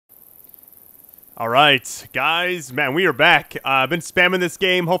Alright, guys, man, we are back. I've been spamming this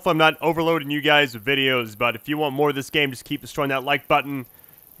game. Hopefully I'm not overloading you guys with videos, but if you want more of this game, just keep destroying that like button.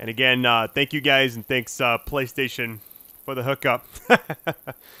 And again, thank you guys, and thanks, PlayStation, for the hookup.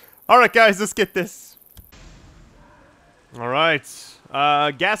 Alright, guys, let's get this. Alright,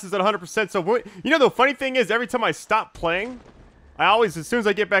 gas is at 100%, so, you know, the funny thing is, every time I stop playing, I always, as soon as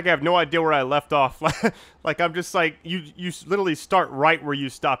I get back, I have no idea where I left off. Like, I'm just like, you literally start right where you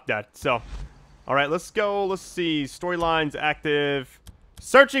stopped at, so... Alright, let's go. Let's see. Storylines active.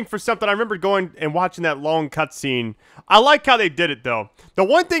 Searching for something. I remember going and watching that long cutscene. I like how they did it, though. The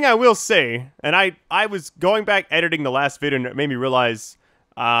one thing I will say, and I was going back editing the last video, and it made me realize,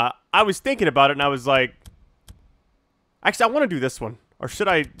 I was thinking about it, and I was like, actually, I want to do this one. Or should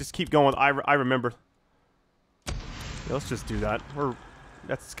I just keep going with I remember? Yeah, let's just do that.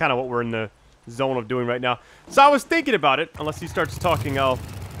 That's kind of what we're in the zone of doing right now. So I was thinking about it. Unless he starts talking, I'll...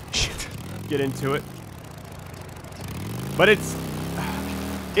 get into it. But it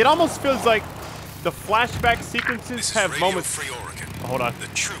almost feels like the flashback sequences have moments. Free Oregon. Oh, hold on. The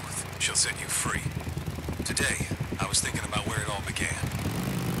truth shall set you free. Today, I was thinking about where it all began.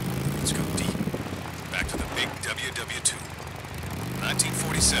 Let's go deep. Back to the big WW2.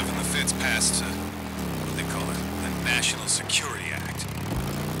 1947, the feds passed, what they call it, the National Security Act.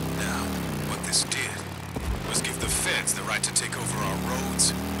 Now, what this did was give the feds the right to take over our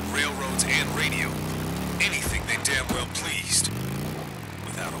roads, railroads, and radio. Anything they damn well pleased.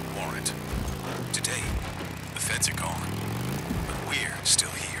 Without a warrant. Today, the feds are gone. But we're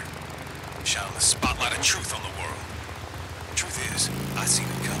still here. Shining the spotlight of truth on the world. Truth is, I seen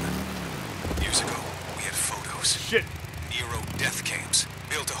it coming. Years ago, we had photos. Shit. Nero death camps,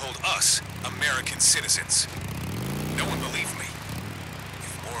 built to hold us, American citizens. No one believed me.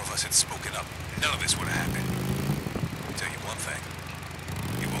 If more of us had spoken up, none of this would have happened. I'll tell you one thing.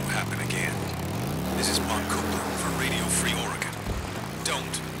 It won't happen again. This is Mark Copeland for Radio Free Oregon.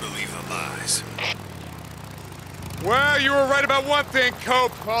 Don't believe the lies. Well, you were right about one thing,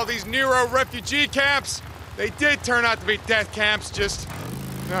 Cope. All these Nero refugee camps, they did turn out to be death camps, just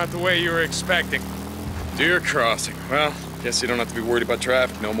not the way you were expecting. Deer crossing. Well, guess you don't have to be worried about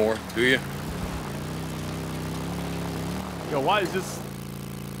traffic no more, do you? Yo, why is this...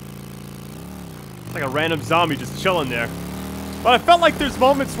 It's like a random zombie just chilling there. But I felt like there's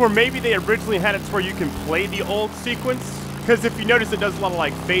moments where maybe they originally had it to where you can play the old sequence. Because if you notice, it does a lot of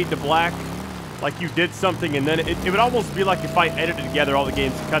like fade to black. Like you did something, and then it would almost be like if I edited together all the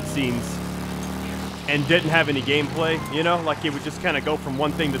game's cutscenes and didn't have any gameplay, you know? Like it would just kind of go from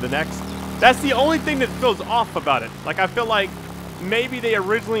one thing to the next. That's the only thing that feels off about it. Like I feel like maybe they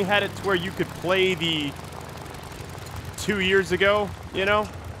originally had it to where you could play the 2 years ago, you know?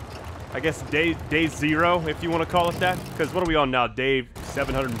 I guess day 0, if you want to call it that. Because what are we on now? Day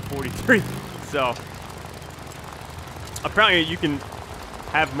 743. So, apparently you can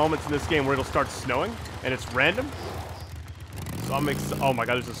have moments in this game where it'll start snowing, and it's random. So I'm oh my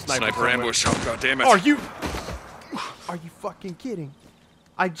god, there's a sniper ambush. Oh, god damn it. Are you fucking kidding?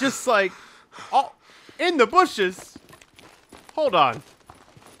 I just like, oh, in the bushes. Hold on.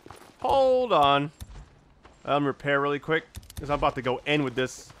 Hold on. Let me repair really quick, because I'm about to go in with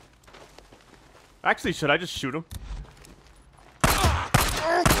this. Actually, should I just shoot him? He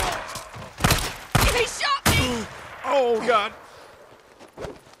shot me! Oh, God.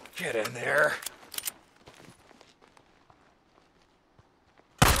 Get in there.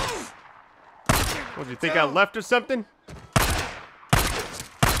 What, do you think I left or something? Got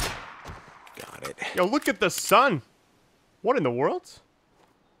it. Yo, look at the sun. What in the world?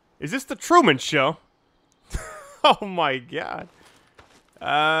 Is this the Truman Show? Oh, my God.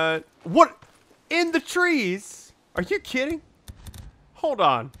 What? In the trees? Are you kidding? Hold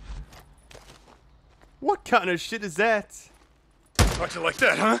on. What kind of shit is that? Thought you like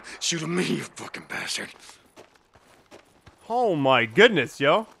that, huh? Shoot at me, you fucking bastard. Oh my goodness,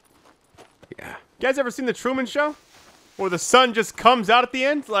 yo. Yeah. You guys ever seen the Truman Show? Where the sun just comes out at the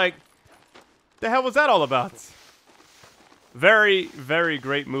end? Like, the hell was that all about? Very, very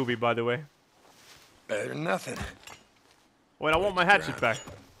great movie, by the way. Better than nothing. Wait, I want my hatchet back.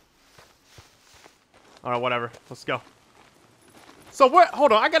 Alright, whatever. Let's go. So,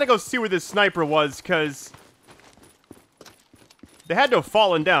 hold on. I gotta go see where this sniper was, because they had to have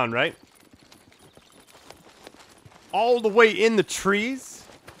fallen down, right? All the way in the trees?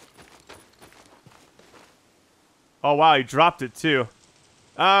 Oh, wow. He dropped it, too.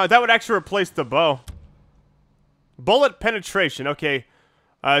 That would actually replace the bow. Bullet penetration. Okay.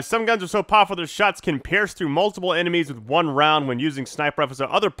 Some guns are so powerful their shots can pierce through multiple enemies with one round when using sniper rifles.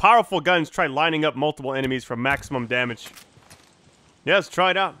 Other powerful guns try lining up multiple enemies for maximum damage. Yeah, let's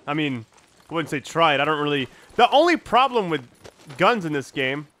try it out. I mean, I wouldn't say try it. I don't really... The only problem with guns in this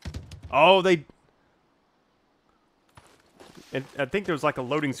game... Oh, they... And I think there's like a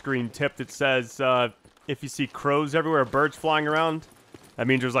loading screen tip that says if you see crows everywhere, birds flying around, that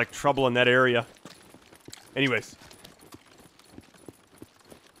means there's like trouble in that area. Anyways.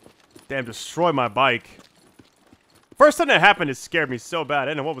 Damn, destroy my bike. First time that happened, it scared me so bad. I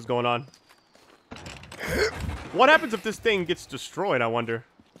didn't know what was going on. What happens if this thing gets destroyed, I wonder?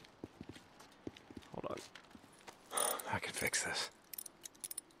 Hold on. I can fix this.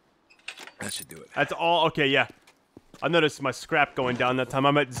 That should do it. That's all? Okay, yeah. I noticed my scrap going down that time.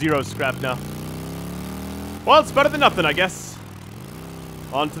 I'm at 0 scrap now. Well, it's better than nothing, I guess.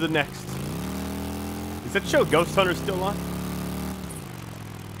 On to the next. Is that show Ghost Hunter still on?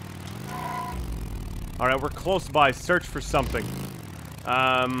 Alright, we're close by. Search for something.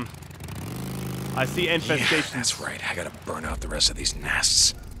 I see infestations. Yeah, that's right. I gotta burn out the rest of these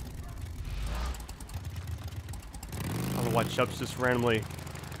nests. I don't know why Chubbs just randomly...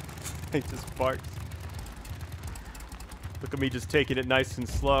 he just barks. Look at me just taking it nice and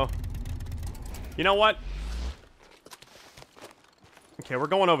slow. You know what? Okay, we're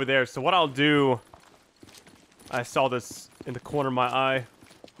going over there. So what I'll do... I saw this in the corner of my eye.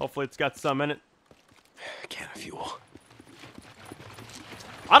 Hopefully it's got some in it. Can of fuel.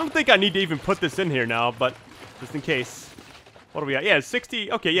 I don't think I need to even put this in here now, but just in case. What do we got? Yeah,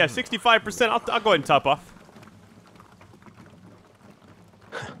 60... Okay, yeah, 65%. I'll go ahead and top off.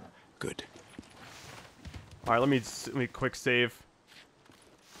 Good. All right, let me quick save.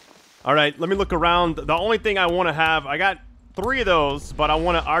 All right, let me look around. The only thing I want to have, I got 3 of those, but I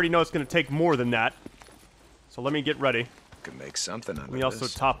already know it's going to take more than that. So let me get ready. Could make something out of Let me also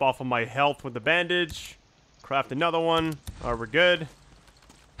top off on my health with the bandage. Craft another one. All right, we're good.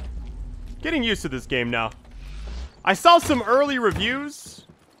 Getting used to this game now. I saw some early reviews,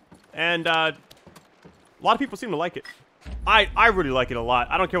 and a lot of people seem to like it. I really like it a lot.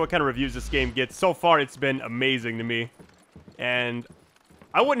 I don't care what kind of reviews this game gets. So far, it's been amazing to me. And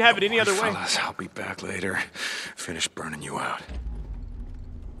I wouldn't have it any other way. Fellas, I'll be back later. Finish burning you out.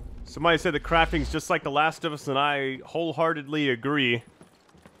 Somebody said the crafting's just like The Last of Us, and I wholeheartedly agree.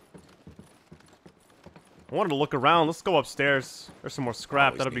 I wanted to look around. Let's go upstairs. There's some more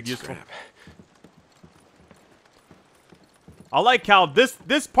scrap. That'll be useful. I like how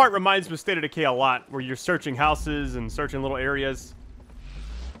this part reminds me of State of Decay a lot, where you're searching houses and searching little areas.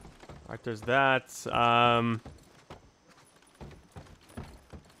 All right, there's that.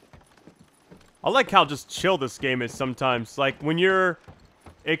 I like how just chill this game is sometimes. Like, when you're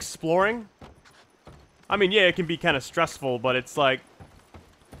exploring, I mean, yeah, it can be kind of stressful, but it's like,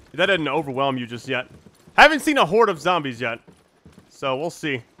 that doesn't overwhelm you just yet. Haven't seen a horde of zombies yet, so we'll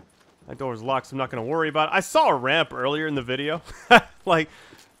see. That door's locked, so I'm not going to worry about it. I saw a ramp earlier in the video. Like,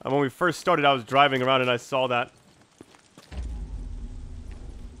 when we first started, I was driving around and I saw that.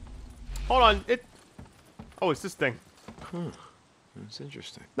 Hold on, oh, it's this thing. Huh, that's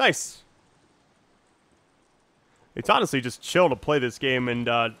interesting. Nice. It's honestly just chill to play this game, and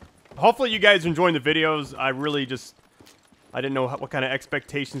hopefully you guys are enjoying the videos. I didn't know what kind of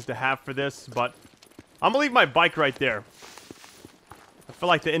expectations to have for this, but I'm gonna leave my bike right there. I feel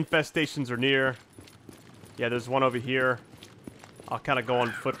like the infestations are near. Yeah, there's one over here. I'll kind of go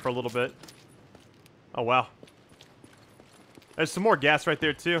on foot for a little bit. Oh, wow. There's some more gas right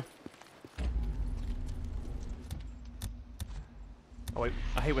there, too. Oh, wait.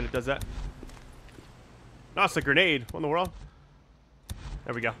 I hate when it does that. No, it's a grenade. What in the world?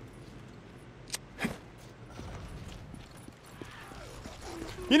 There we go.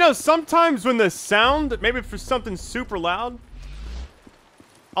 You know, sometimes when the sound, maybe for something super loud,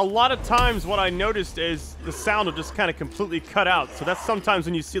 a lot of times what I noticed is the sound will just kind of completely cut out. So that's sometimes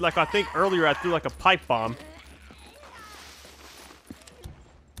when you see, like, I think earlier I threw like a pipe bomb.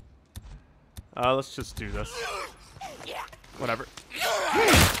 Let's just do this. Whatever.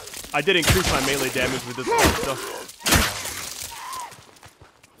 I did increase my melee damage with this one, so.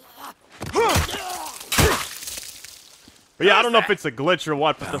 But yeah, I don't know if it's a glitch or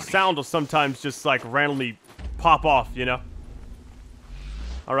what, but the sound will sometimes just, like, randomly pop off, you know?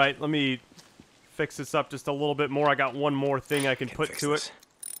 Alright, let me fix this up just a little bit more. I got one more thing I can put to it.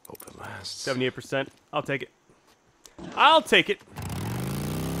 Hope it lasts. 78%. I'll take it. I'll take it.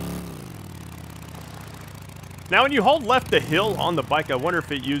 Now, when you hold left to hill on the bike, I wonder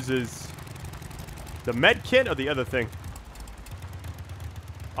if it uses the med kit or the other thing.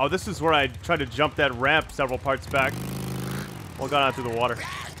 Oh, this is where I tried to jump that ramp several parts back. Well, got out through the water.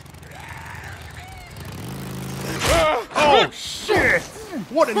 Oh, shit!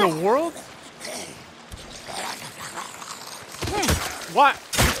 What in the world? What?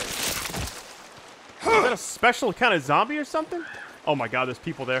 Is that a special kind of zombie or something? Oh my god, there's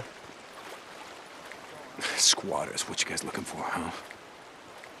people there. Squatters, what you guys looking for, huh?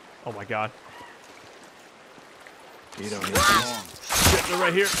 Oh my god. You don't need long. Shit, they're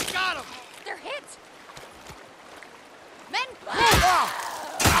right here. Got him! They're hit! Men!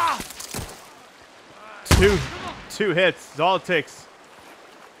 Two hits is all it takes.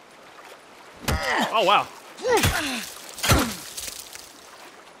 Oh wow.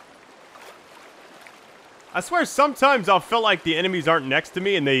 I swear sometimes I'll feel like the enemies aren't next to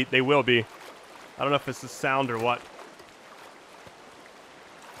me, and they will be. I don't know if it's the sound or what.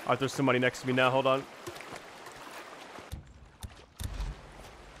 Alright, there's somebody next to me now. Hold on.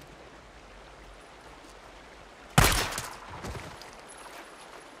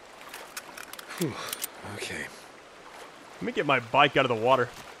 Whew. Okay. Let me get my bike out of the water.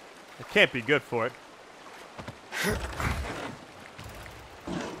 It can't be good for it.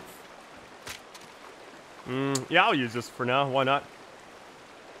 Yeah, I'll use this for now. Why not?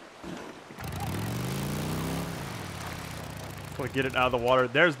 Want to get it out of the water.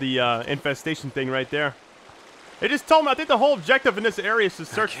 There's the infestation thing right there. They just told me, I think the whole objective in this area is to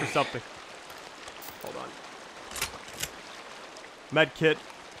search for something. Hold on. Med kit.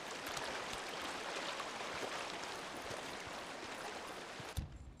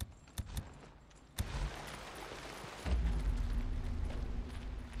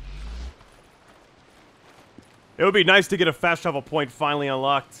 It would be nice to get a fast travel point finally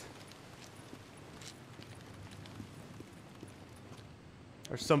unlocked.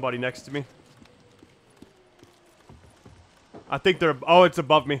 There's somebody next to me. I think they're... Oh, it's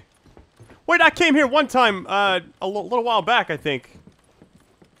above me. Wait, I came here one time a little while back, I think.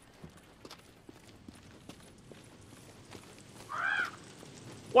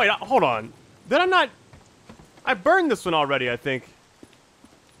 Wait, hold on. Did I not... I burned this one already, I think.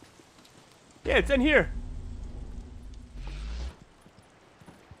 Yeah, it's in here.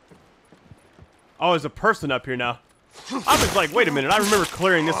 Oh, there's a person up here now. I was like, wait a minute, I remember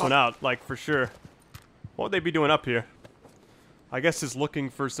clearing this one out, like, for sure. What would they be doing up here? I guess it's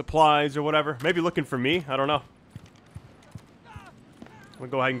looking for supplies or whatever. Maybe looking for me, I don't know. I'm gonna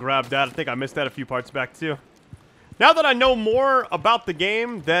go ahead and grab that. I think I missed that a few parts back, too. Now that I know more about the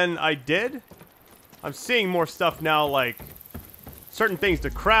game than I did, I'm seeing more stuff now, like, certain things to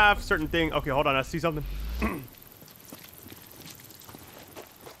craft, certain things... Okay, hold on, I see something.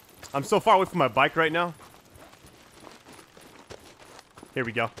 I'm so far away from my bike right now. Here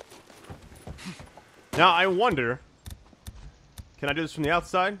we go. Now, I wonder... Can I do this from the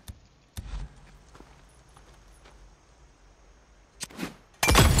outside?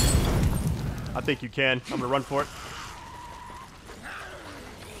 I think you can. I'm gonna run for it.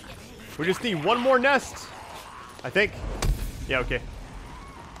 We just need one more nest. I think. Yeah, okay.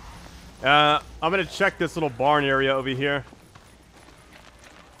 I'm gonna check this little barn area over here.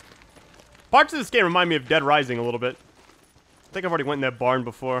 Parts of this game remind me of Dead Rising a little bit. I think I've already went in that barn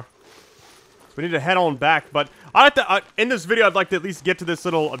before. So we need to head on back, but I'd like to, in this video, I'd like to at least get to this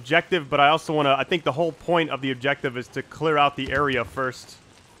little objective, but I also want to, I think the whole point of the objective is to clear out the area first.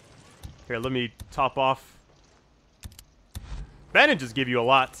 Here, let me top off. Bandages give you a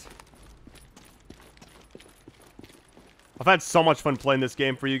lot. I've had so much fun playing this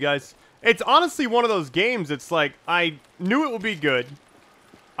game for you guys. It's honestly one of those games, it's like, I knew it would be good.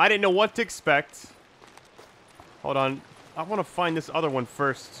 I didn't know what to expect. Hold on. I want to find this other one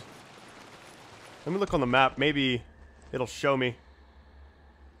first. Let me look on the map. Maybe it'll show me.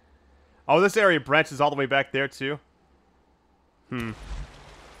 Oh, this area branches all the way back there, too.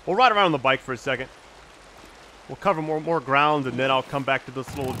 We'll ride around on the bike for a second. We'll cover more ground, and then I'll come back to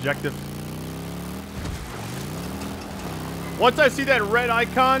this little objective. Once I see that red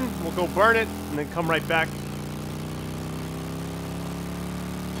icon, we'll go burn it, and then come right back.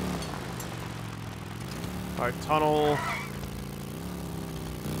 Alright, tunnel.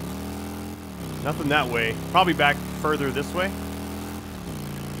 Nothing that way. Probably back further this way.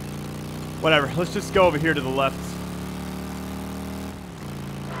 Whatever. Let's just go over here to the left.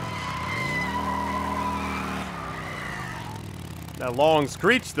 That long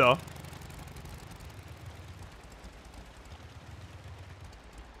screech, though.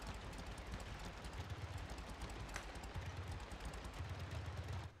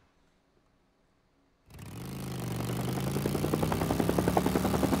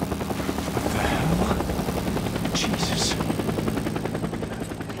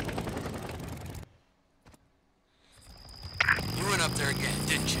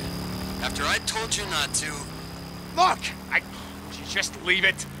 Look! Would you just leave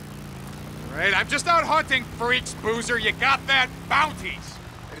it? Alright, I'm just out hunting, freaks, boozer. You got that? Bounties!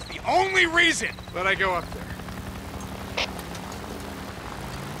 is the only reason that I go up there.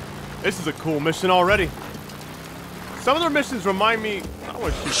 This is a cool mission already. Some of their missions remind me. I don't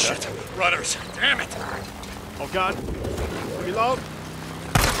want to shoot that. Shit. Rudders. Damn it. Oh god. Reload.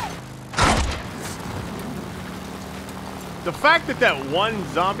 The fact that that one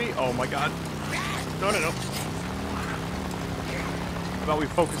zombie. Oh my god. No. How about we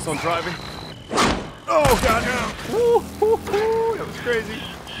focus on driving? Oh god, no. Woo, woo, woo. That was crazy.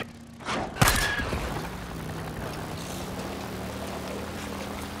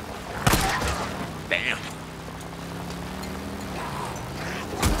 Damn.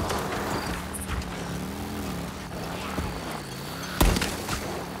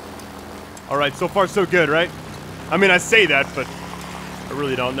 All right, so far so good, right? I mean, I say that, but I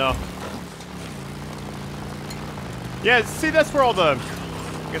really don't know. Yeah, see, that's where all the,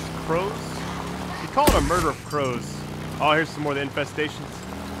 I guess, crows? You call it a murder of crows. Oh, here's some more of the infestations.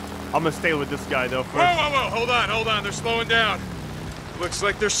 I'm gonna stay with this guy, though, first. Whoa. Hold on. They're slowing down. Looks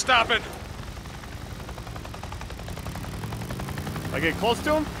like they're stopping. I get close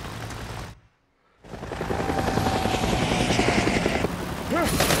to him?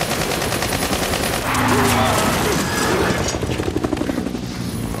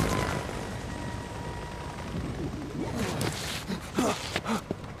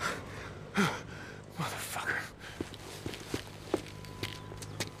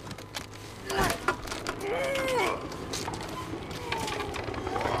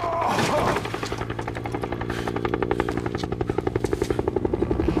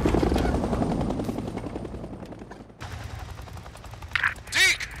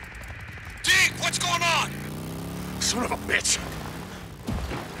 Son of a bitch.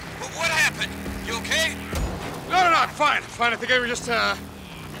 What happened? You okay? No, I'm fine. I think they were just,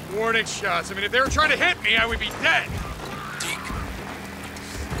 warning shots. I mean, if they were trying to hit me, I would be dead. Deke,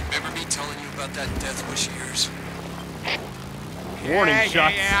 remember me telling you about that death wish of yours? Warning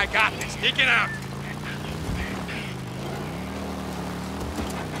shots. Yeah, I got this. Deacon out.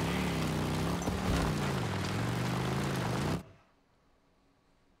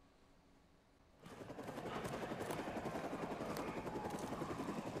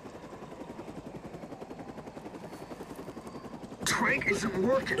 Crank isn't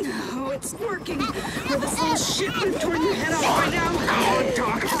working. Oh, it's working. Will this little shit been torn your head off by now? Oh,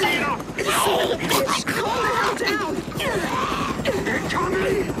 Doc, hurry up! Bitch, calm the hell down. They're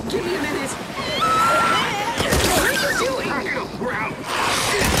coming! Give me a minute. What are you doing? Back it up, we're out!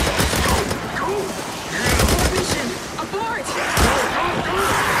 Go! Abort mission. Abort.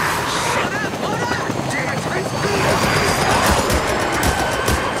 Shut up. Hold on. Damn it!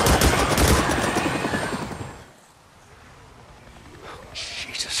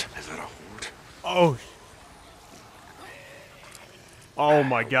 Jesus, is that a horde? Oh. Oh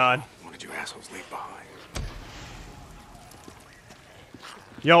my god. What did you assholes leave behind?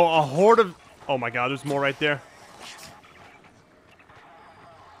 Yo, a horde of... Oh my god, there's more right there.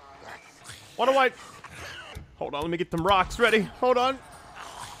 What do I... Hold on, let me get them rocks ready. Hold on.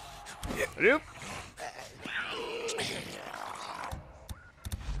 Yep.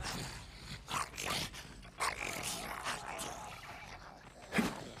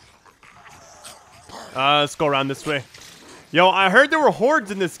 Let's go around this way. Yo, I heard there were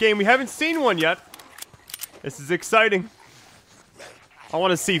hordes in this game. We haven't seen one yet. This is exciting. I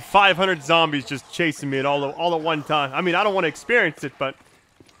want to see 500 zombies just chasing me all at one time. I mean, I don't want to experience it, but...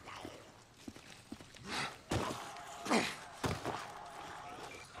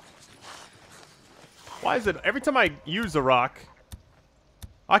 Why is it every time I use a rock...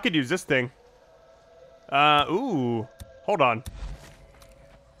 I could use this thing. Ooh. Hold on.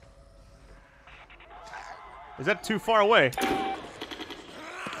 Is that too far away?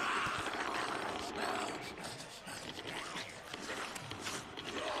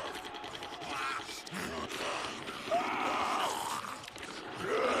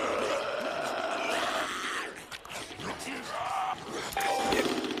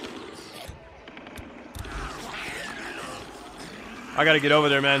 I gotta get over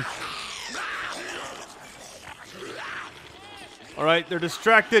there, man. Alright, they're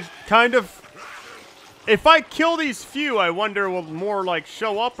distracted, kind of. If I kill these few, I wonder will more, like,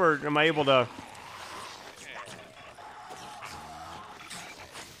 show up, or am I able to...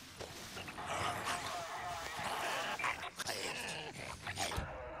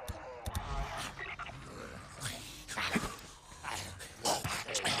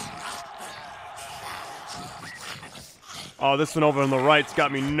 Oh, this one over on the right's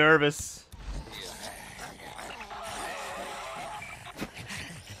got me nervous.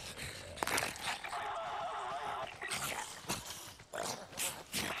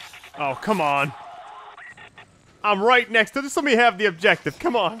 Oh, come on. I'm right next to this. Let me have the objective.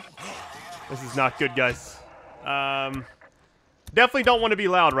 Come on. This is not good, guys. Definitely don't want to be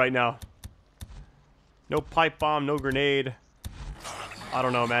loud right now. No pipe bomb, no grenade. I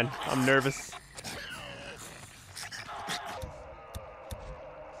don't know, man. I'm nervous.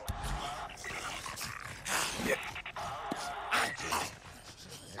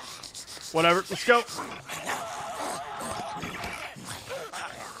 Whatever, let's go.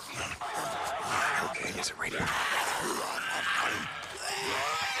 Okay, is it right here?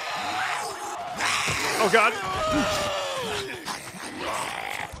 Oh, God.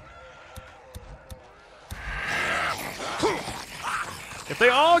 If they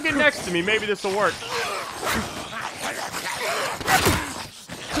all get next to me, maybe this will work.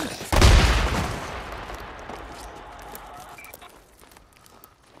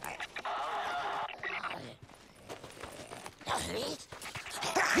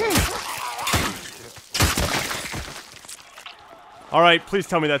 All right, please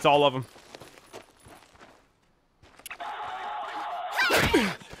tell me that's all of them.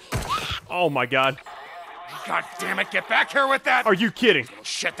 Oh my God. God damn it, get back here with that! Are you kidding? Oh,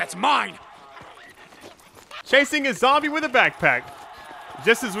 shit, that's mine! Chasing a zombie with a backpack.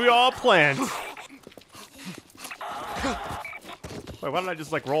 Just as we all planned. Wait, why did I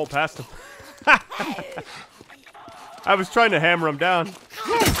just like roll past him? I was trying to hammer him down.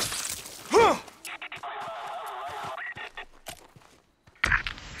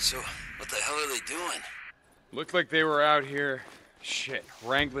 So, what the hell are they doing? Looked like they were out here, shit,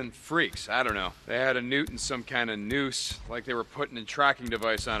 wrangling freaks. I don't know. They had a newt and some kind of noose, like they were putting a tracking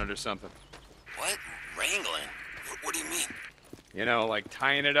device on it or something. What? Wrangling? What do you mean? You know, like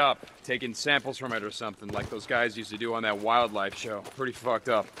tying it up, taking samples from it or something, like those guys used to do on that wildlife show. Pretty fucked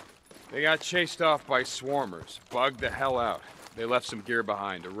up. They got chased off by swarmers, bugged the hell out. They left some gear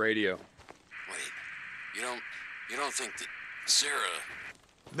behind, a radio. Wait, you don't think that Sarah...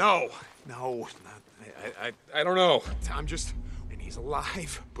 No, I don't know. I'm just... And he's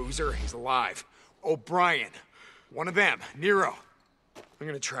alive. Boozer, he's alive. O'Brien, one of them, Nero. I'm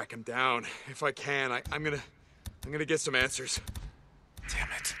gonna track him down. If I can, I'm gonna get some answers. Damn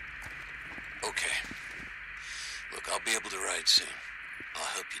it. Okay. Look, I'll be able to ride soon. I'll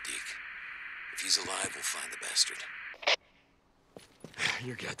help you, Deke. If he's alive, we'll find the bastard.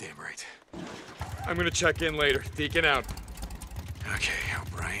 You're goddamn right. I'm gonna check in later. Deacon out. Okay,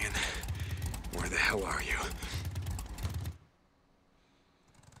 O'Brien. Where the hell are you?